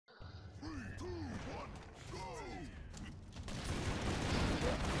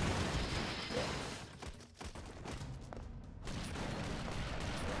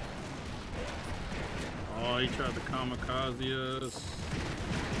he tried to kamikaze us.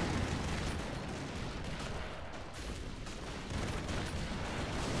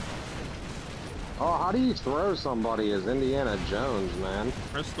 Oh, how do you throw somebody as Indiana Jones, man?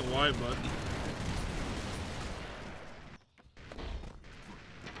 Press the Y button.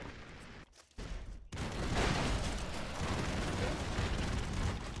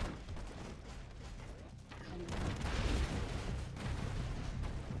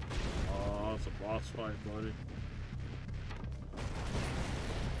 Oh, it's a boss fight, buddy.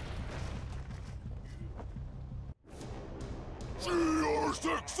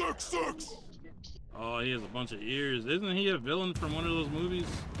 CR6. Oh, he has a bunch of ears. Isn't he a villain from one of those movies?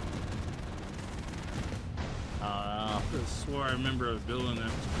 I swore I remember a villain that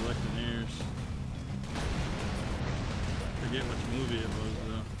was collecting ears. I forget which movie it was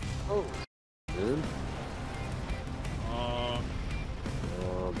though. Oh, dude.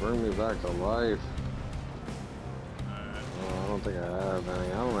 Oh, bring me back to life. alright. I don't think I have any.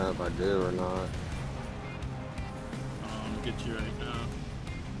 I don't know if I do or not. Get you right now.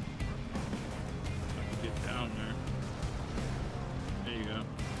 Get down there. There you go.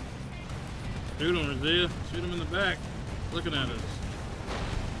 Shoot him, Razia. Shoot him in the back. Looking at us.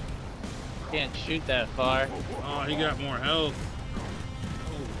 Can't shoot that far. Oh, he got more health.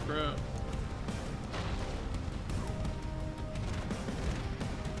 Holy crap.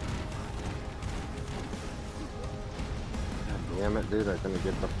 God damn it, dude. I couldn't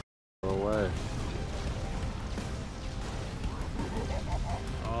get the away.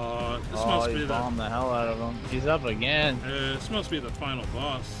 This must be bombed the hell out of him. He's up again. This must be the final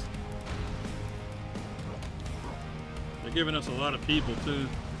boss. They're giving us a lot of people too.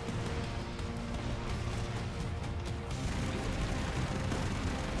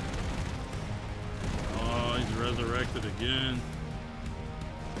 Oh, he's resurrected again.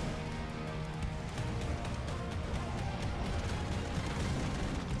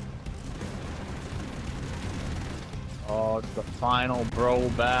 Oh, it's the final bro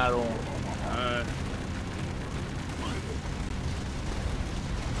battle. Alright.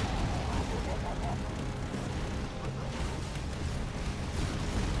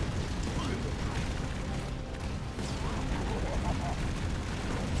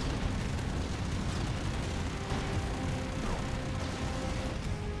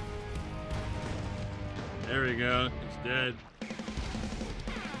 There we go. He's dead.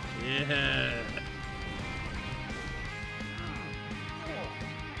 Yeah.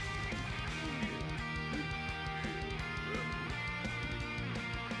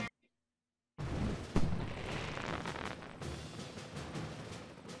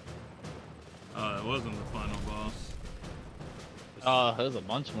 Oh, it wasn't the final boss. Oh, there's a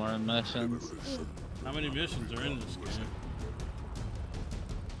bunch more missions. How many missions are in this game?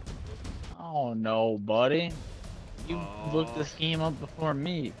 Oh no, buddy. You looked this game up before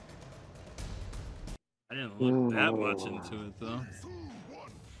me. I didn't look that much into it though.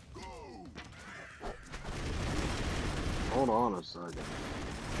 Hold on a second.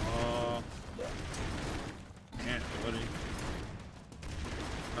 Can't, buddy.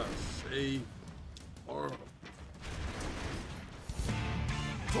 Save. Or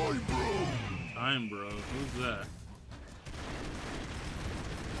Time Bro. Time Bro. Who's that?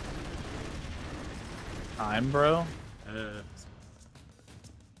 Time bro?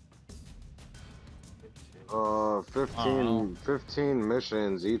 15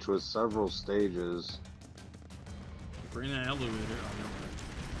 missions, each with several stages. Bring that elevator.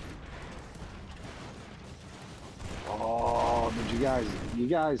 Oh, but you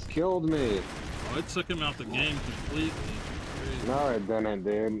guys killed me. Oh, it took him out the game completely. No, it didn't,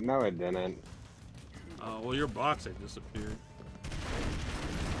 dude. No, it didn't. Well, your box had disappeared.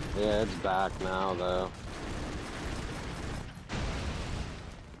 Yeah, it's back now, though.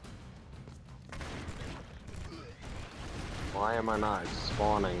 Why am I not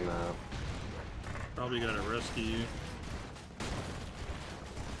spawning, though? Probably gotta rescue you.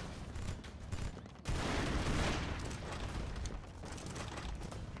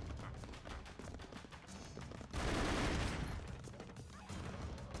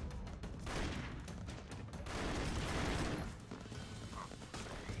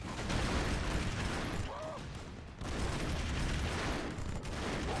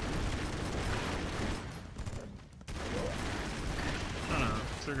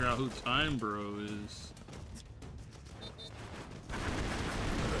 Figure out who Time Bro is.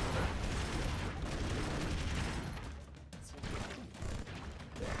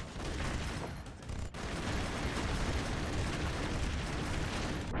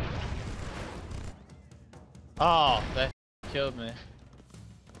 Oh, that killed me.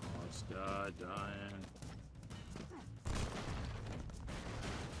 Oh, this guy dying.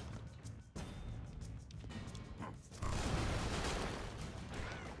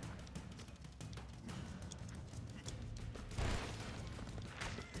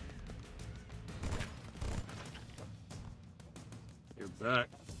 back.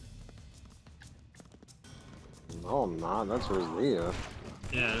 No, I'm not. That's Rosita.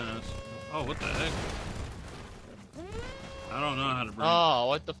 Yeah, it is. Oh, what the heck? I don't know how to bring. Oh,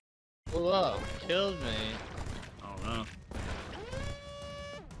 what the f blew up? Killed me. Oh no.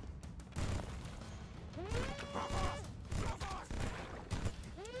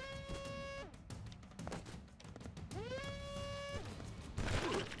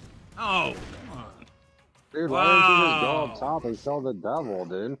 Oh, come on. Dude, why didn't you just go up top and kill the devil,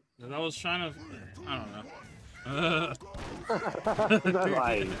 dude? I was trying to. I don't know.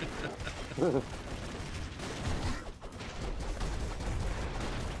 Like...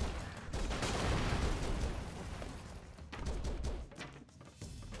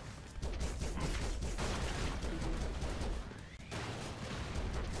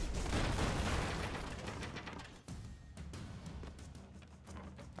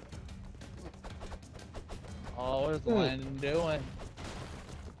 Oh, what is Landon doing?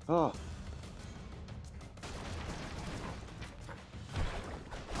 Oh.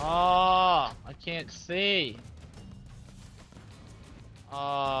 Oh, I can't see.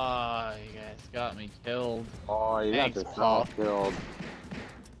 Oh, you guys got me killed. Oh, you Thanks, got yourself Paul. killed.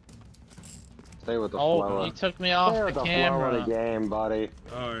 Stay with the flow. Oh, you took me off Stay the with the camera. flow of the game, buddy.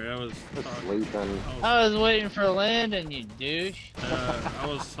 Oh, yeah, I was Just talking. sleeping. I was waiting for Landon, you douche. I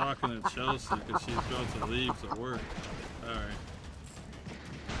was talking to Chelsea because she's about to leave to work. Alright.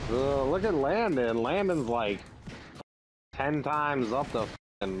 Look at Landon. Landon's like 10 times up the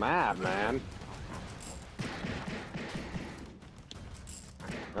f***ing map, man.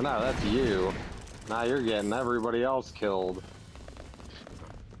 Oh, no, that's you. Now you're getting everybody else killed.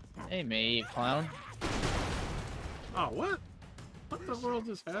 Hey, me, you clown. Oh, what? What the world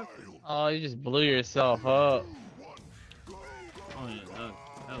just happened? Oh, you just blew yourself up. Oh, yeah,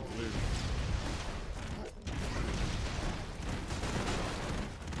 that was weird.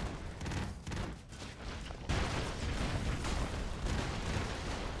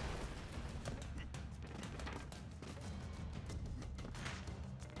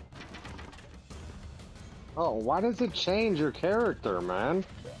 Oh, why does it change your character, man?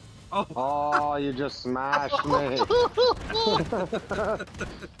 Oh, Oh, you just smashed me. oh,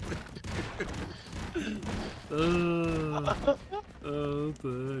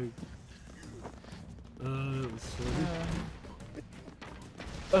 thanks. That was funny.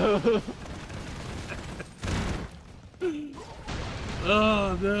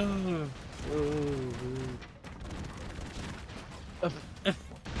 Oh, no. Oh,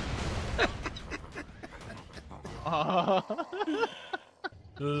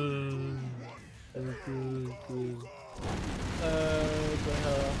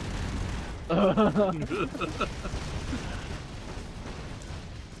 man.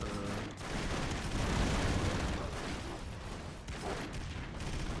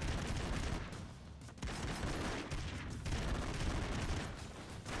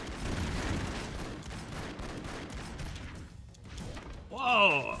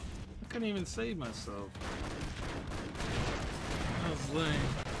 Whoa! I couldn't even save myself. That was lame.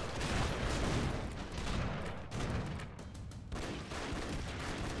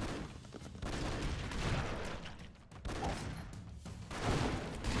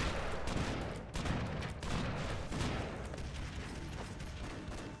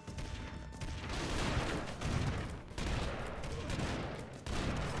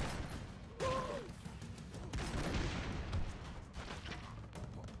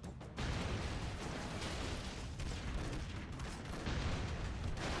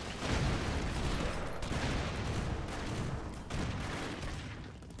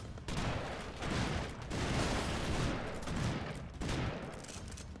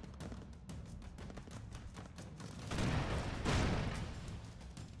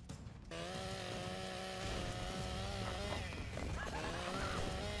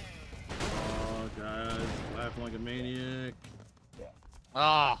 Like a maniac.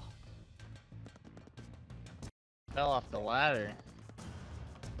 Ah. Fell off the ladder.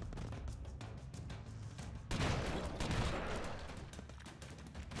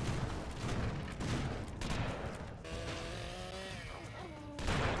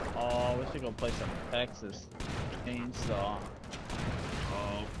 Oh, we should go play some Texas Chainsaw. Oh,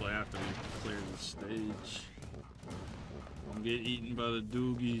 hopefully after we clear the stage. Don't get eaten by the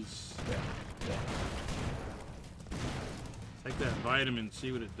doogies. Take that vitamin,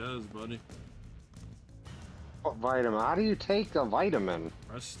 see what it does, buddy. What vitamin? How do you take a vitamin?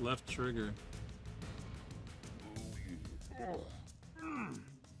 Press left trigger.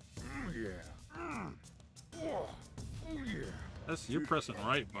 That's you're pressing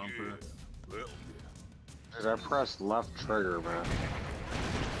right bumper. Dude, I pressed left trigger, man.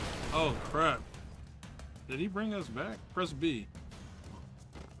 Oh crap! Did he bring us back? Press B.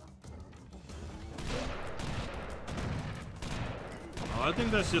 Oh, I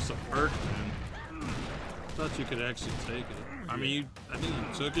think that's just a perk, man. I thought you could actually take it. I mean, I think you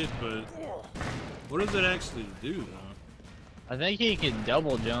took it, but what does it actually do, though? I think he can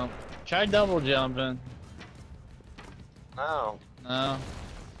double jump. Try double jumping. No. No.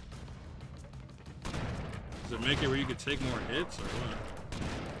 Does it make it where you could take more hits, or what?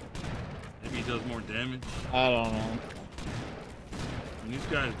 Maybe he does more damage? I don't know. And these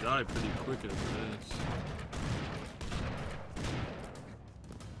guys die pretty quick as it is.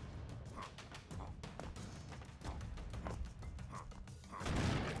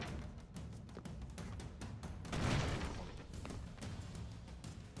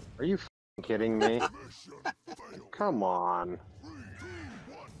 Are you f***ing kidding me? Come on.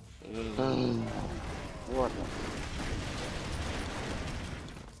 What the?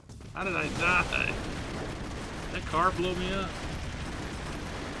 How did I die? That car blew me up.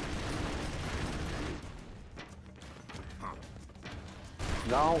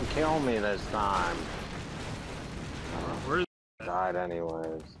 Don't kill me this time. Where's Died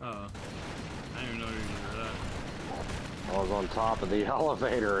anyways. Oh. I didn't even know you were that. I was on top of the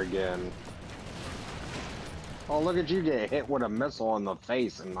elevator again. Oh, look at you get hit with a missile in the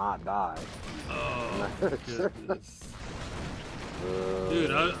face and not die. Oh, goodness.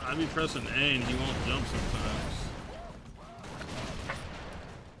 Dude, I be pressing A and he won't jump sometimes.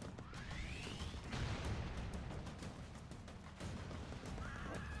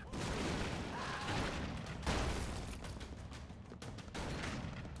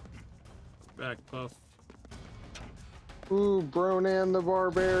 Back puff. Ooh, Bronan the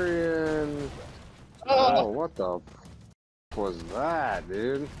Barbarian. Oh, what the f was that,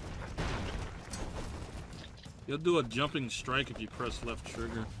 dude? You'll do a jumping strike if you press left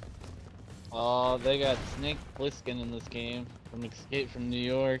trigger. Oh, they got Snake Plissken in this game from Escape from New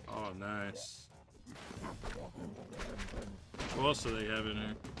York. Oh, nice. What else do they have in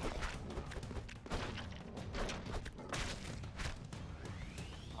here?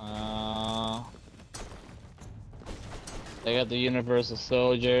 They got the Universal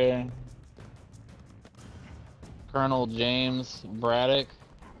Soldier, Colonel James Braddock.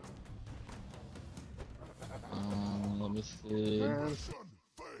 Let me see.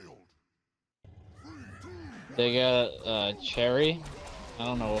 They got Cherry. I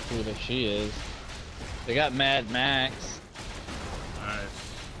don't know who she is. They got Mad Max.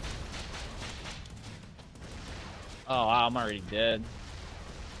 Nice. Oh wow, I'm already dead.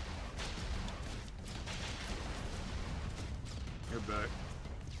 You're back.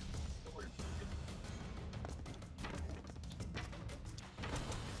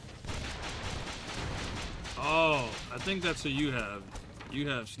 Oh, I think that's who you have. You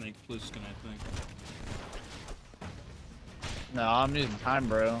have Snake Plissken, I think. No, I'm using Time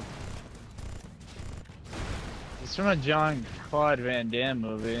Bro. It's from a Jean-Claude Van Damme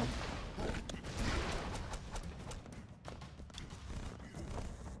movie.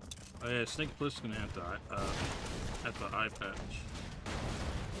 Oh yeah, Snake Plissken at the eye patch.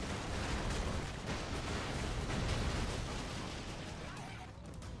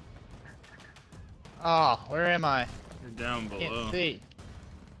 Oh, where am I? You're down below. Can't see.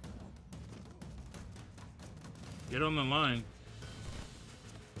 Get on the line.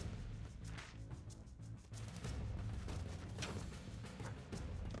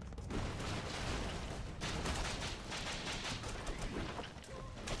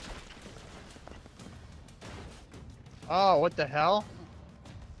 Oh, what the hell?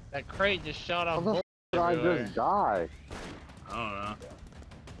 That crate just shot off. How the f did I just die? I don't know.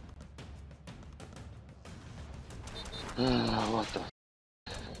 What the?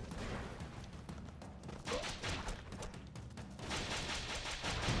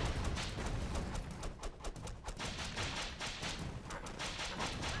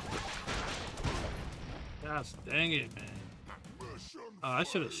 Gosh dang it, man. Oh, I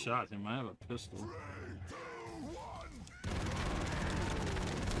should have shot him. I have a pistol.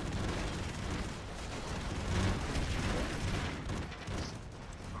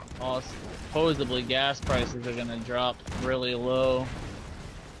 Oh, supposedly gas prices are gonna drop really low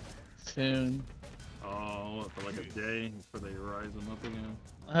soon. Oh, what, for like a day before they rise them up again?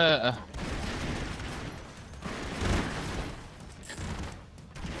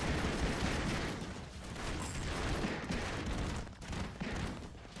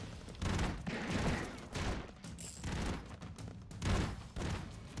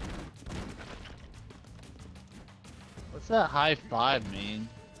 What's that high five mean?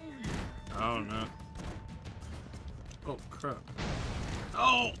 I don't know. Oh crap!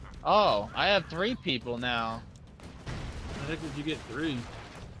 Oh! Oh, I have 3 people now. How the heck did you get 3?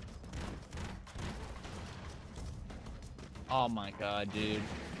 Oh my god, dude.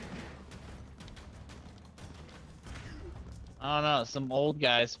 I don't know, some old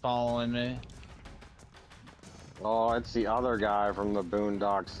guy's following me. Oh, it's the other guy from the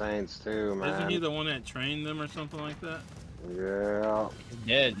Boondock Saints too, man. Isn't he the one that trained them or something like that? Yeah. He's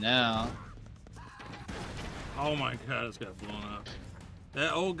dead now. Oh my god, it's got blown up.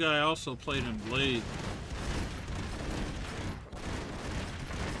 That old guy also played in Blade.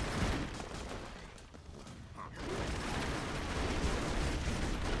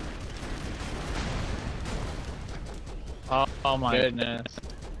 Oh my goodness.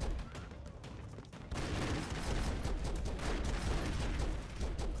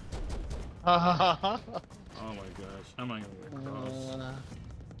 Oh my gosh, how am I gonna get across?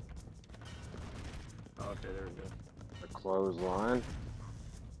 Okay, there we go. The clothesline.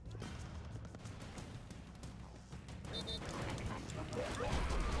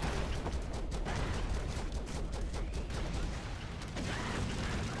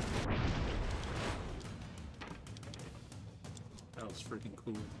 That was freaking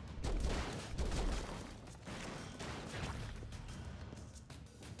cool.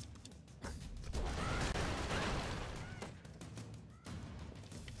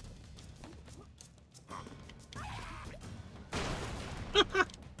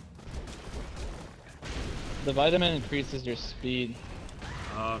 The vitamin increases your speed.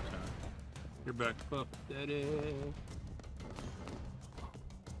 Okay. You're back up, daddy.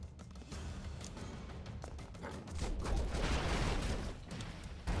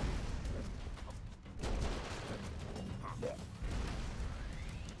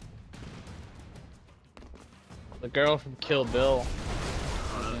 The girl from Kill Bill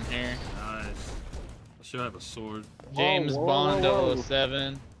Oh, is in here. nice. I should have a sword. James whoa, Bond whoa, whoa.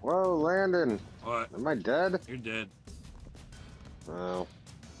 007. Whoa, Landon. What? Am I dead? You're dead. Oh.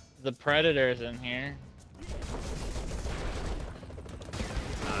 The Predator's in here.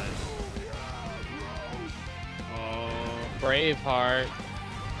 Nice. Oh, Braveheart.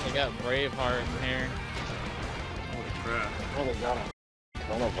 They got Braveheart in here. holy crap. Oh, they got a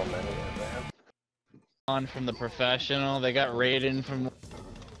ton of them in here, man. On from The Professional. They got Raiden from.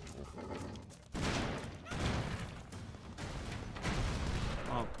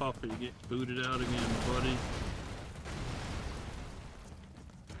 Oh, Puffer, you get booted out again, buddy.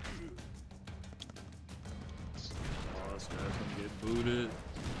 Oh, this guy's gonna get booted.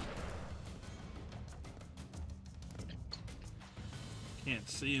 Can't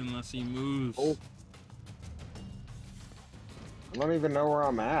see unless he moves. Oh. I don't even know where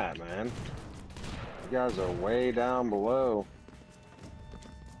I'm at, man. You guys are way down below.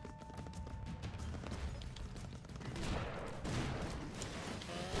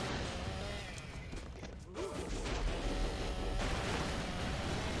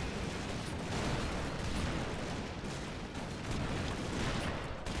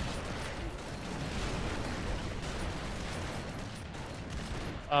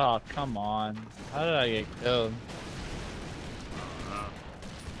 Oh, come on. How did I get killed?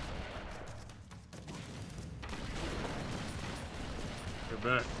 You're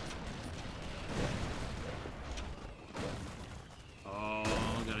back.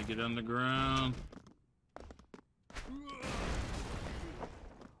 Oh, gotta get underground.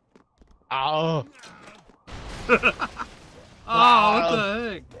 Ow! Oh, what the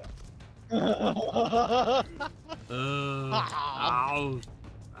heck? Ow.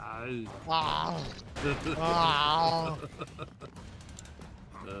 Ow!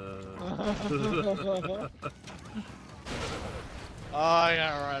 Oh, I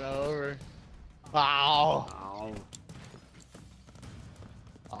got run over. Ow! Ow.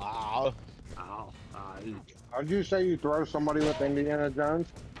 Ow! Ow. How'd you say you throw somebody with Indiana Jones?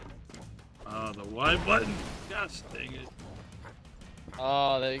 The Y button. Gosh dang it.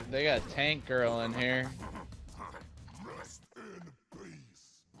 Oh, they got Tank Girl in here. Rest in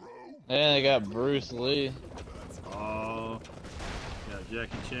peace, bro. And they got Bruce Lee. Oh. Got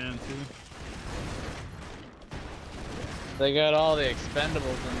Jackie Chan too. They got all the Expendables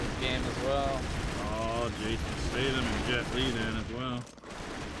in this game as well. Oh, Jason Statham and Jet Li then as well.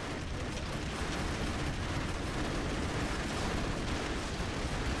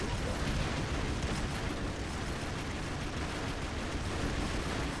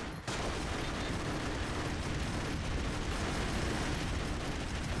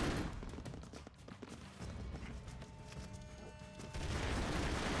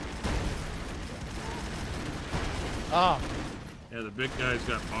 Oh, Yeah, the big guy's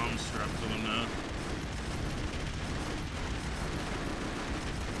got bombs strapped to him now.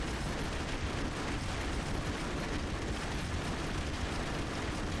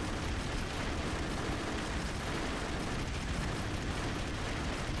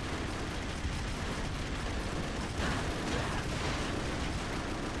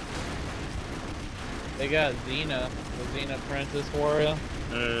 They got Xena, the Xena Princess Warrior.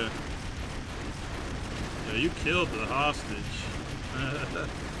 Yeah, you killed the hostage.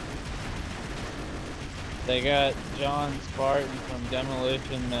 They got John Spartan from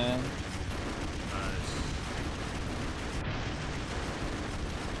Demolition Man. Nice.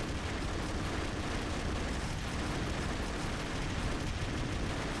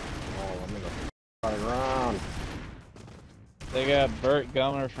 Oh, I'm in the right round. They got Burt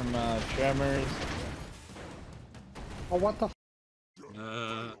Gummer from Tremors. Oh, what the f?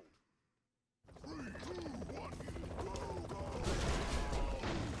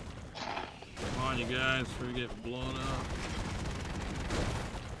 Come on, you guys, before we get blown up.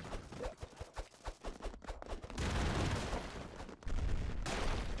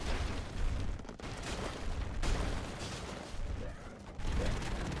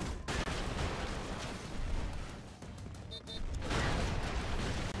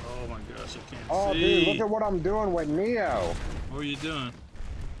 Oh my gosh, I can't Oh, see. dude, look at what I'm doing with Neo. What are you doing?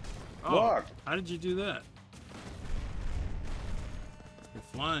 Oh, Look. how did you do that? You're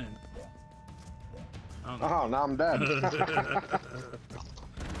flying. I don't know. Oh, now I'm dead.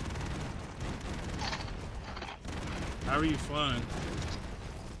 How are you flying?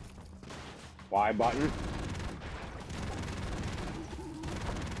 Y button.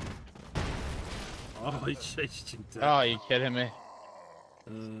 Oh, he chased you down. Oh, you kidding me?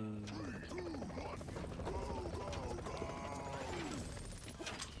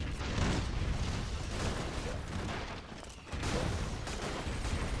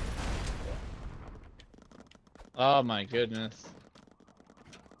 Oh my goodness.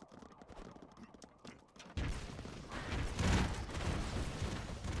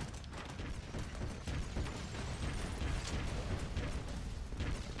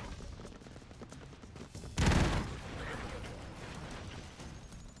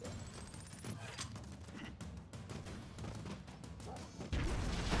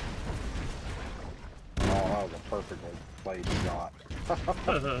 Oh, that was a perfectly played shot.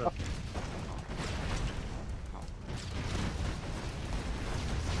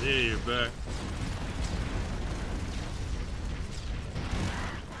 Yeah, you're back.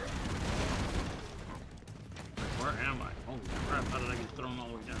 Where am I? Holy crap, how did I get thrown all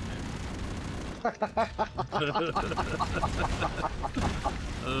the way down there?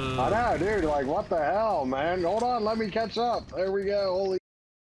 I know, dude. Like, what the hell, man? Hold on, let me catch up. There we go. Holy.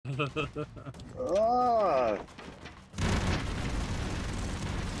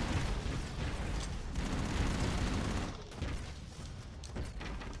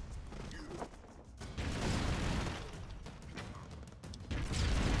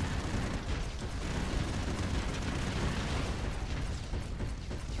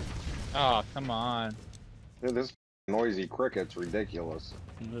 Oh, come on. Dude, this noisy cricket's ridiculous.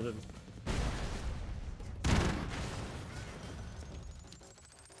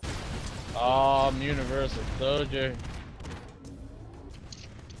 Oh, I'm Universal Soldier.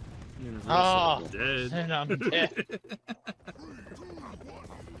 Universal Oh, dead. and I'm dead.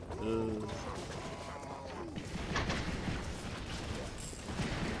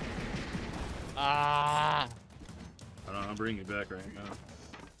 Ah. I don't know, I'll bring you back right now.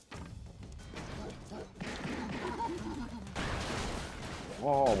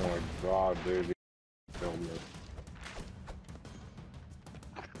 Oh my god, dude. He killed me.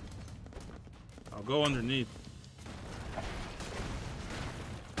 I'll go underneath.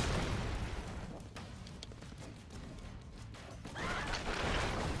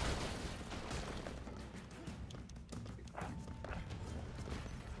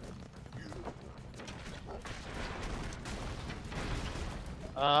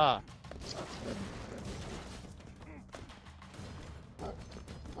 Ah.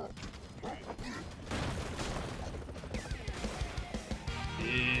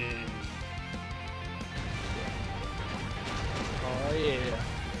 Yeah. Oh yeah.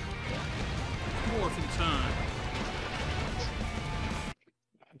 Morphin' time.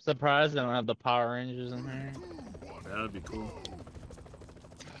 I'm surprised they don't have the Power Rangers in here. That'd be cool.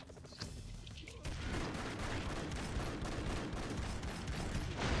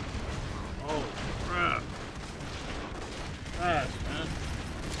 Oh crap. Fast, man.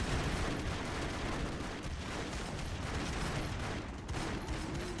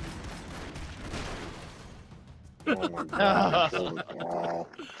 Oh my god. Oh.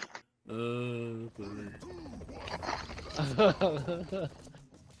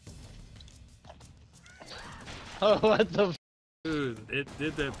 Oh, what the f Dude, it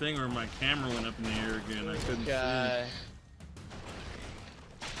did that thing where my camera went up in the air again. I couldn't guy? see.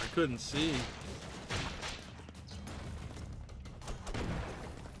 I couldn't see.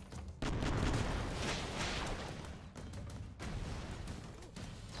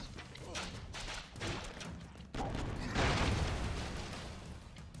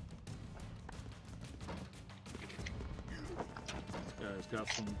 Got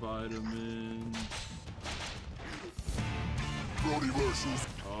some vitamins. Universals.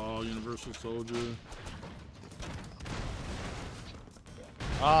 Oh, Universal Soldier.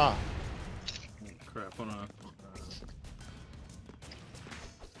 Ah. Oh, crap, hold on.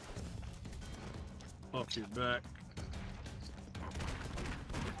 Off your back.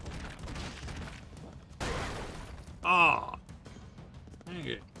 Ah! Dang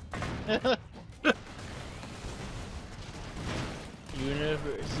it.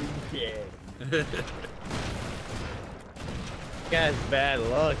 Universal dead. Guy's bad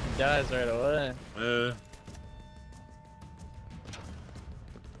luck. He dies right away.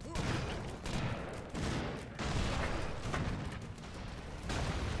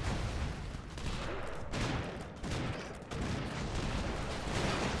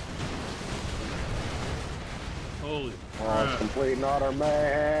 Holy Oh, crap. complete and utter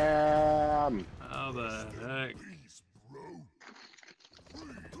mayhem. How the heck? Peace, bro.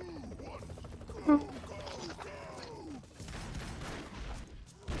 3, 2, 1. Go.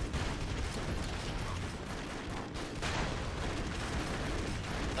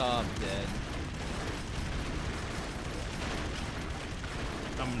 Oh, I'm dead.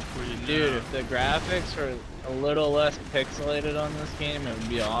 Coming for you now. Dude, if the graphics were a little less pixelated on this game, it would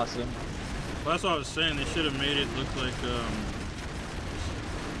be awesome. Well, that's what I was saying. They should have made it look like,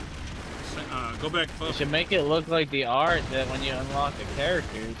 go back They up. should make it look like the art that when you unlock the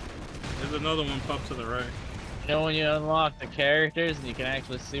characters. There's another one up to the right. You know when you unlock the characters and you can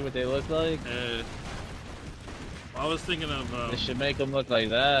actually see what they look like? I was thinking of, They should make them look like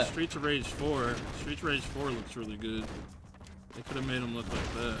that. Streets of Rage 4. Streets of Rage 4 looks really good. They could have made them look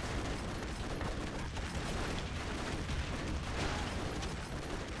like that.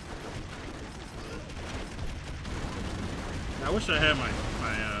 I wish I had my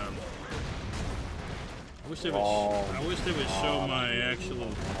I wish they would show my actual.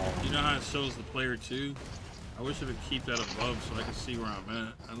 You know how it shows the player too? I wish it would keep that above so I can see where I'm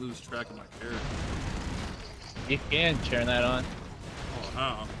at. I lose track of my character. You can turn that on. Oh,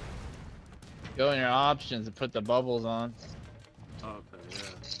 how? Go in your options and put the bubbles on. Okay, yeah.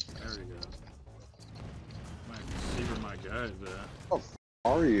 There we go. I can see where my guy's at. What the f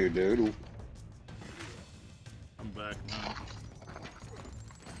are you, dude? I'm back now.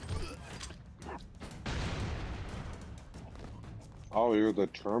 Oh, you're the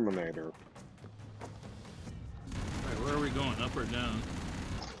Terminator. Alright, where are we going? Up or down?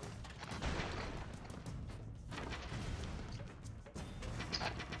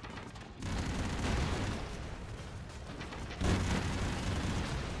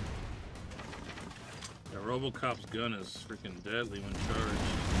 Yeah, Robocop's gun is freaking deadly when charged.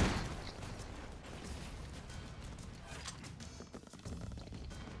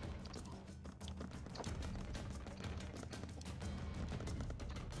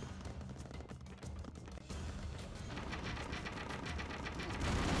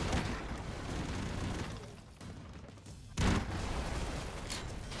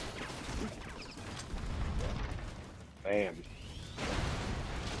 Bam.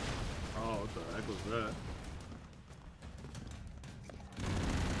 Oh, what the heck was that?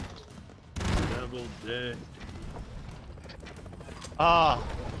 Devil dead. Ah!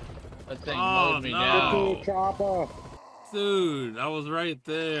 That thing Oh, mowed me no. down. Cool chopper. Dude, I was right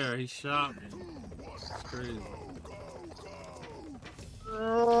there. He shot me. It's crazy.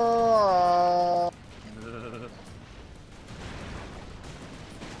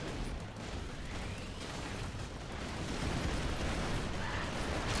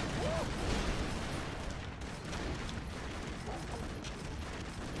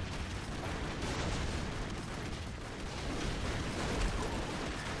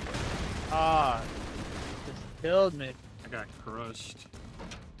 Ah! Just killed me. I got crushed.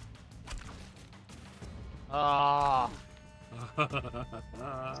 Ah!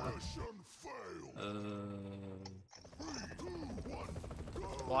 Mission failed.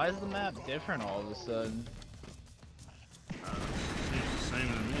 Why is the map different all of a sudden? Seems the same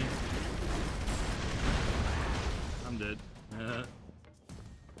to me. I'm dead.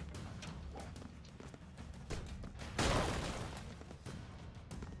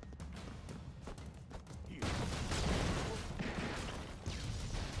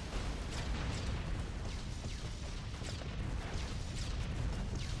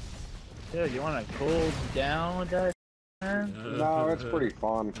 Dude, you wanna cool down with that, man? No, it's pretty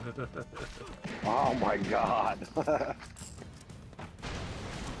fun. Oh my god.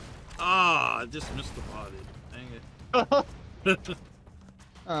 Ah, I just missed the body. Dang it.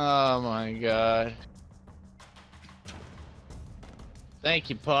 Oh my god. Thank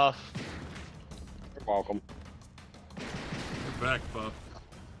you, Puff. You're welcome. back, Puff.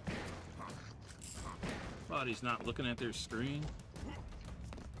 Body's not looking at their screen.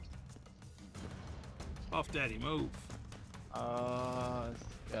 Puff Daddy, move. This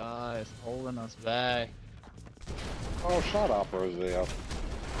guy is holding us back. Oh, shut up, Rosie.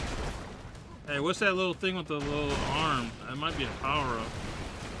 Hey, what's that little thing with the little arm? That might be a power-up.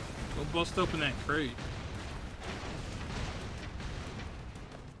 Go bust open that crate.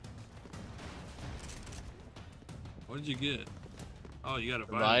 What did you get? Oh, you got a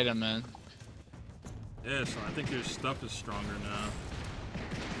vitamin. Yeah, so I think your stuff is stronger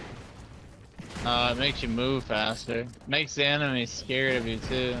now. It makes you move faster. Makes the enemy scared of you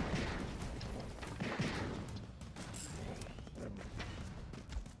too.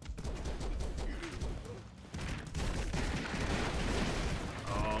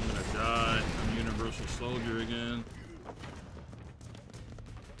 Oh, I'm gonna die. I'm Universal Soldier again.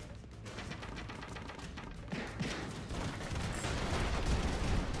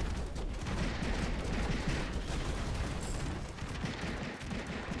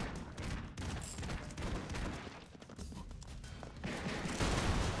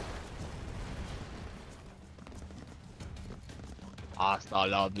 Hasta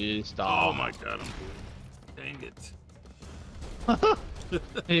la vista. Oh my god, I'm dead. Dang it.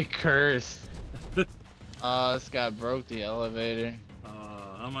 He cursed. This guy broke the elevator.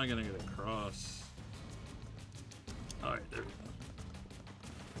 How am I gonna get across? Alright, there we go.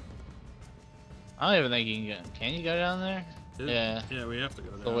 I don't even think you can get. Can you go down there? Yeah. Yeah, we have to go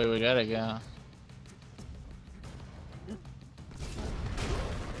down. That's the way we gotta go.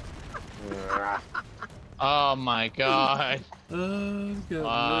 Oh my god.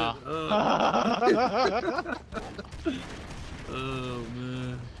 Wow. Oh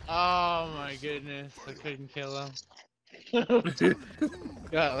man. Oh my goodness. I couldn't kill him.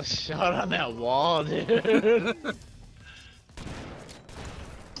 Got a shot on that wall, dude.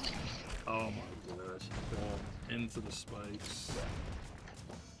 Oh my gosh. Into the spikes.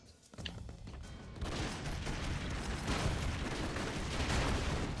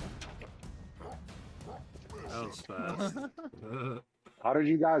 That was fast. How did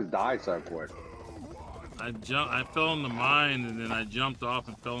you guys die so quick? I fell in the mine and then I jumped off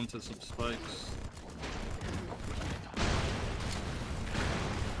and fell into some spikes.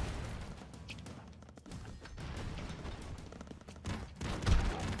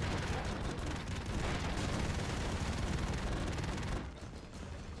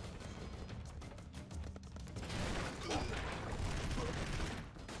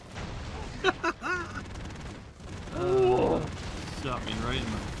 Shot me right in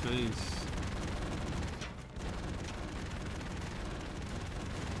my face.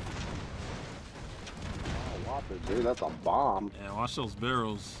 Oh, what the dude? That's a bomb. Yeah, watch those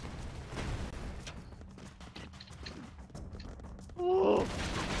barrels. Oh,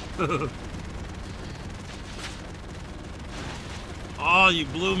 you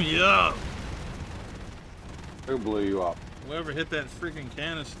blew me up. Who blew you up? Whoever hit that freaking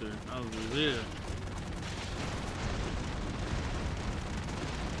canister. I was there.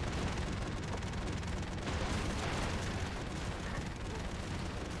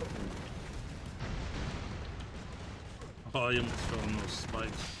 Oh, you almost fell in those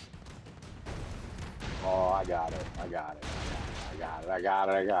spikes. Oh, I got it. I got it. I got it. I got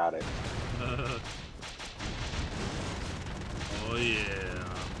it. I got it. Oh yeah,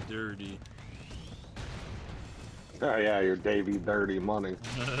 I'm dirty. Oh yeah, you're Davey Dirty Money.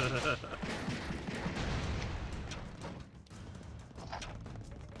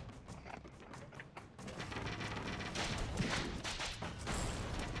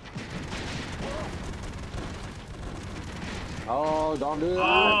 Oh, don't do that.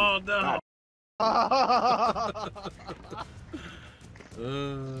 Oh no.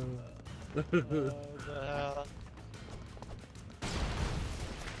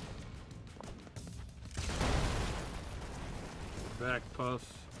 Back,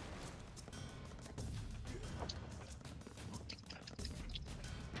 Puff.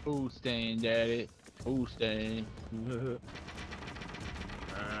 Who stain, daddy? Who stain?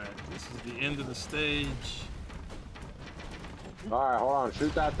 Alright, this is the end of the stage. Alright, hold on.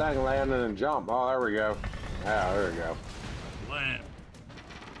 Shoot that thing, land, and jump. Oh, there we go. Yeah, there we go. Land.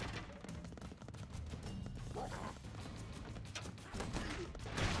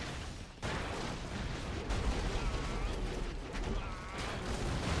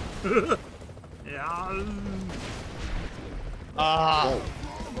 Yeah. Ah,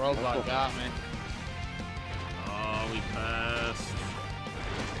 robot got me. Oh, we passed.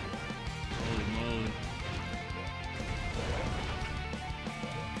 Holy moly.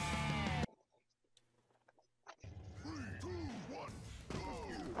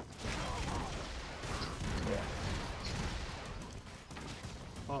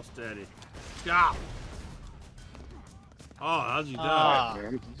 False daddy. Stop! Oh, how'd you die? Ah,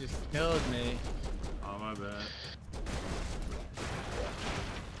 you just killed me. Oh, my bad.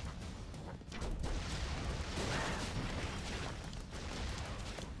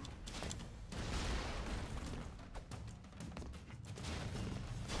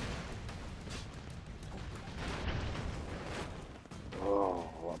 Oh,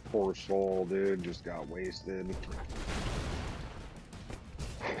 that poor soul, dude, just got wasted.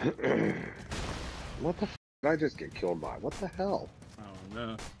 What the f did I just get killed by? What the hell? I don't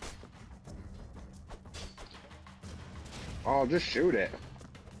know. Oh, just shoot it.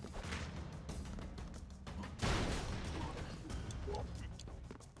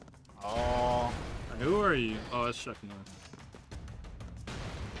 Oh. Who are you? Oh, that's Chuck Norris.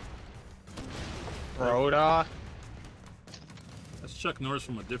 Brodok. That's Chuck Norris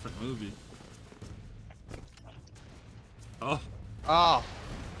from a different movie. Oh. Oh.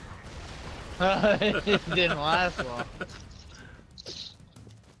 It didn't last long.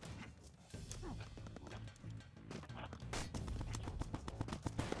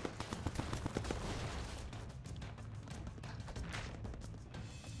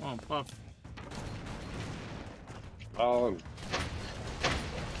 Come on, Puff. Oh,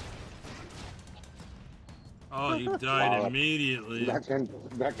 Oh, you died Wow. immediately.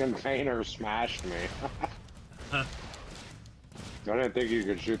 that container smashed me. I didn't think you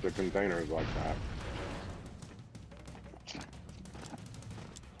could shoot the containers like that.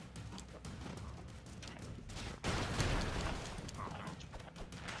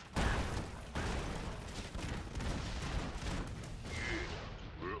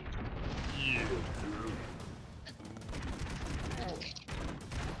 Yeah.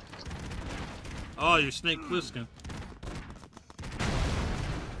 Oh, you're Snake Plissken.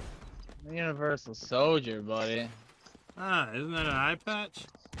 Universal Soldier, buddy. Ah, isn't that an eye patch?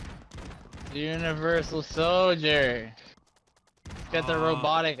 Universal Soldier. It's got the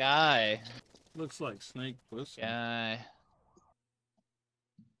robotic eye. Looks like Snake Plissken. Guy.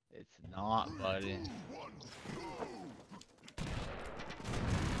 It's not, buddy.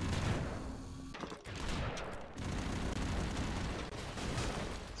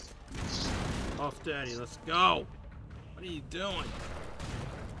 Off daddy, let's go. What are you doing?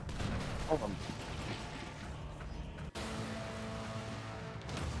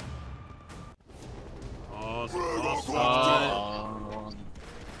 Boss fight. Oh.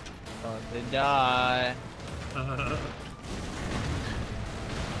 About to die.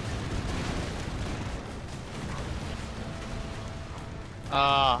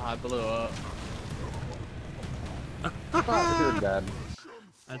 Ah, I blew up. Oh, you're dead.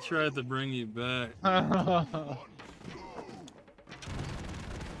 I tried to bring you back.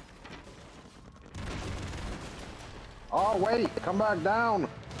 Oh, wait, come back down.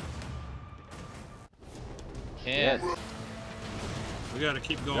 Can't. We gotta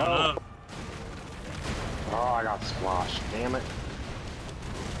keep going No. up. Oh, I got squashed. Damn it.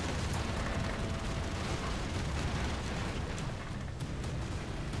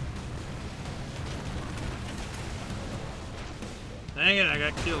 Dang it, I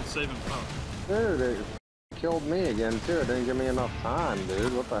got killed saving Puff. Dude, it killed me again, too. It didn't give me enough time,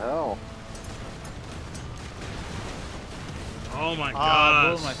 dude. What the hell? Oh my I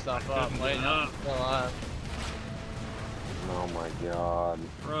gosh. blew myself I up. couldn't Wait, get no, up. I'm still alive. Oh, my God.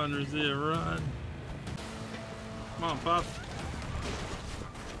 Run, Razia, run. Come on, Puff.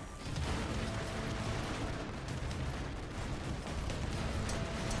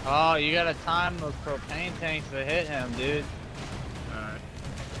 Oh, you gotta time those propane tanks to hit him, dude. Alright.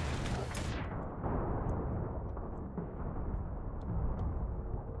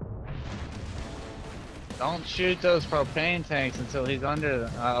 Don't shoot those propane tanks until he's under,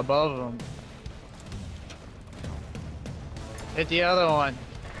 above them. Hit the other one.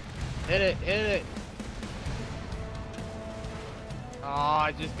 Hit it, hit it. Oh,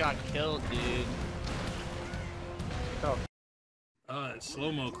 I just got killed, dude. Oh, Oh, that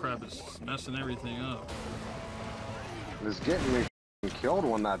slow-mo crap is messing everything up. It's getting me killed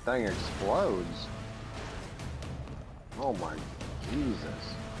when that thing explodes. Oh, my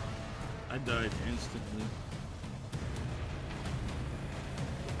Jesus. I died instantly.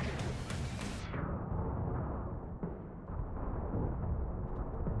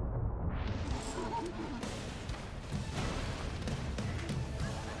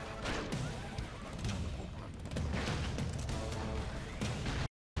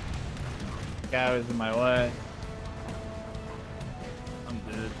 guy was in my way. I'm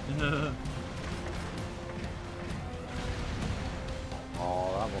dead.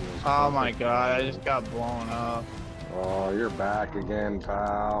 Oh, that one was Oh my perfect. god, I just got blown up. Oh, you're back again,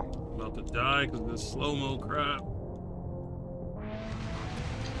 pal. About to die because of this slow-mo crap.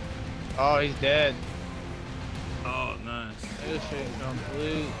 Oh, he's dead. Oh, nice. Mission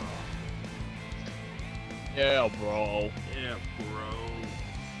complete. Yeah, bro. Yeah, bro.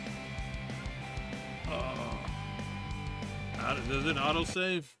 Does it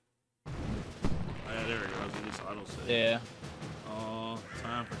autosave? Oh, yeah, there it goes. It just autosave. Yeah. Oh,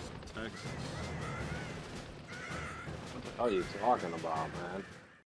 time for some Texas. What are you talking about, man?